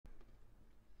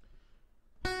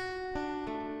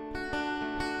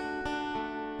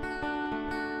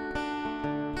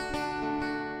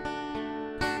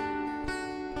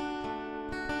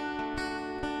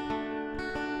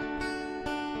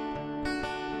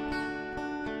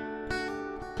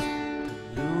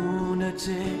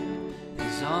lunatic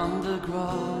is on the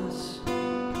grass.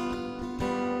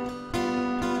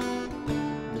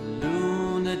 The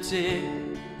lunatic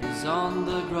is on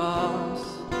the grass,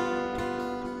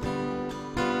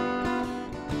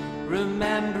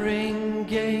 remembering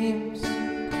games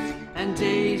and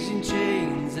days in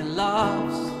chains and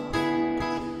laughs.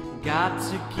 Got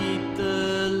to keep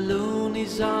the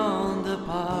loonies on the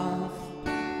path.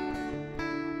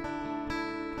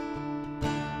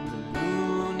 The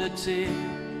lunatic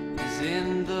is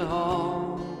in the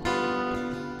hall.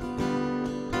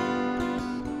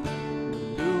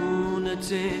 The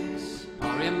lunatics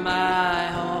are in my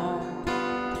hall.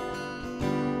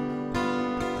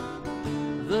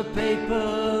 The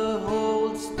paper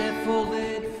holds their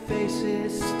folded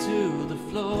faces to the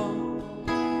floor,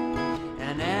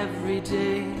 and every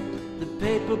day the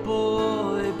paper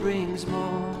boy brings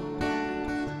more.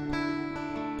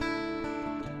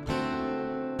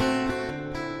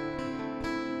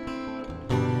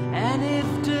 And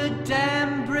if the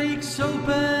dam breaks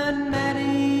open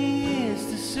many years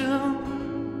too soon,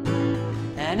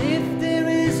 and if there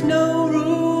is no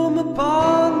room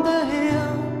upon the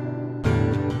hill,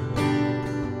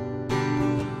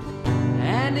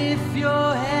 and if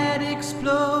your head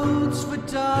explodes for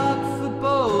dark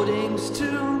forebodings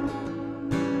too,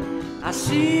 I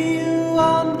see you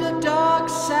on the dark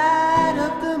side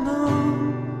of the moon.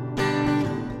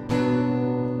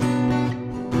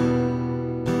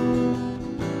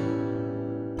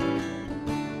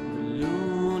 The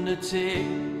lunatic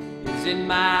is in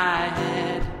my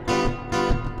head.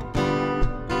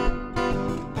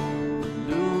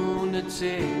 The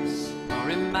lunatics are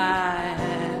in my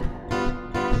head.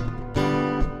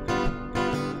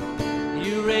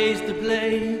 You raised the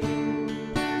blade,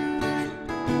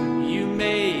 you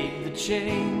made the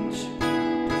change,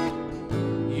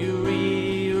 you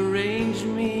rearrange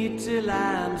me till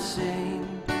I'm sane.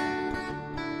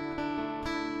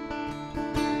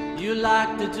 You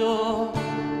lock the door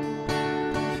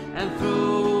and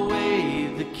throw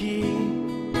away the key.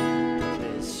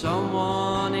 There's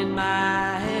someone in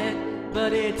my head,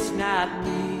 but it's not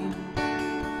me.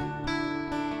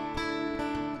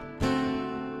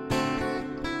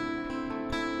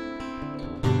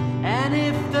 And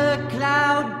if the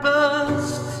cloud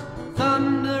bursts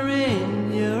thunder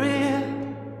in your ear,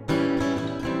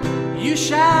 you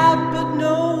shout but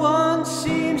no one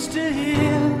seems to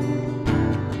hear.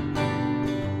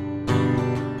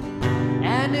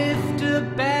 And if the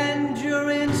band you're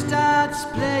in starts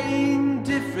playing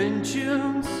different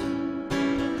tunes,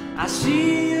 I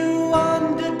see you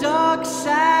on the dark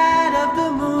side of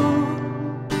the moon.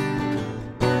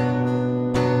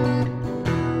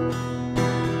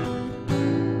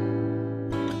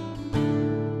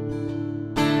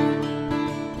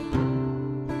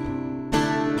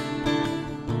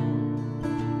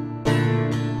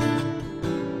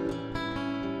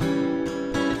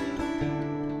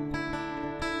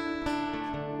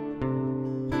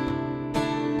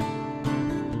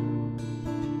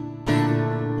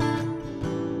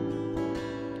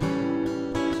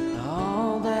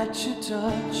 That you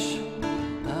touch,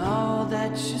 all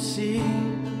that you see,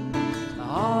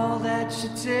 all that you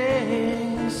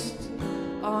taste,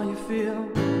 all you feel,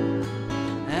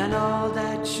 and all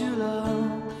that you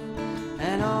love,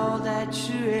 and all that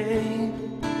you hate,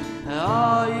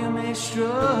 all you may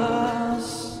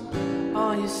trust,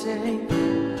 all you save,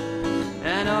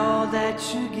 and all that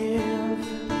you give,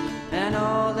 and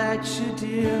all that you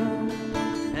do,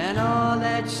 and all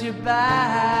that you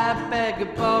buy,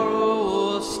 beg,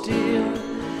 borrow, or steal,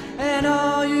 and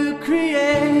all you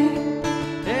create,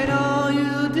 and all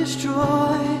you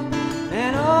destroy,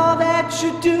 and all that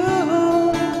you do,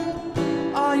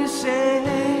 all you say,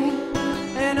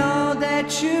 and all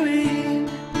that you eat,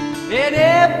 and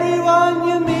everyone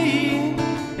you meet,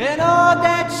 and all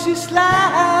that you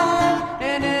slide,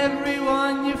 and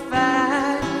everyone you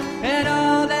find, and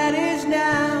all that is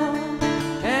now,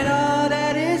 and all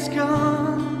that is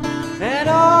gone, and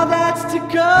all that's to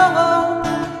come,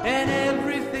 and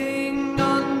everything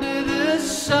under the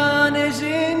sun is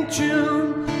in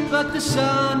June, but the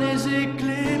sun is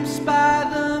eclipsed by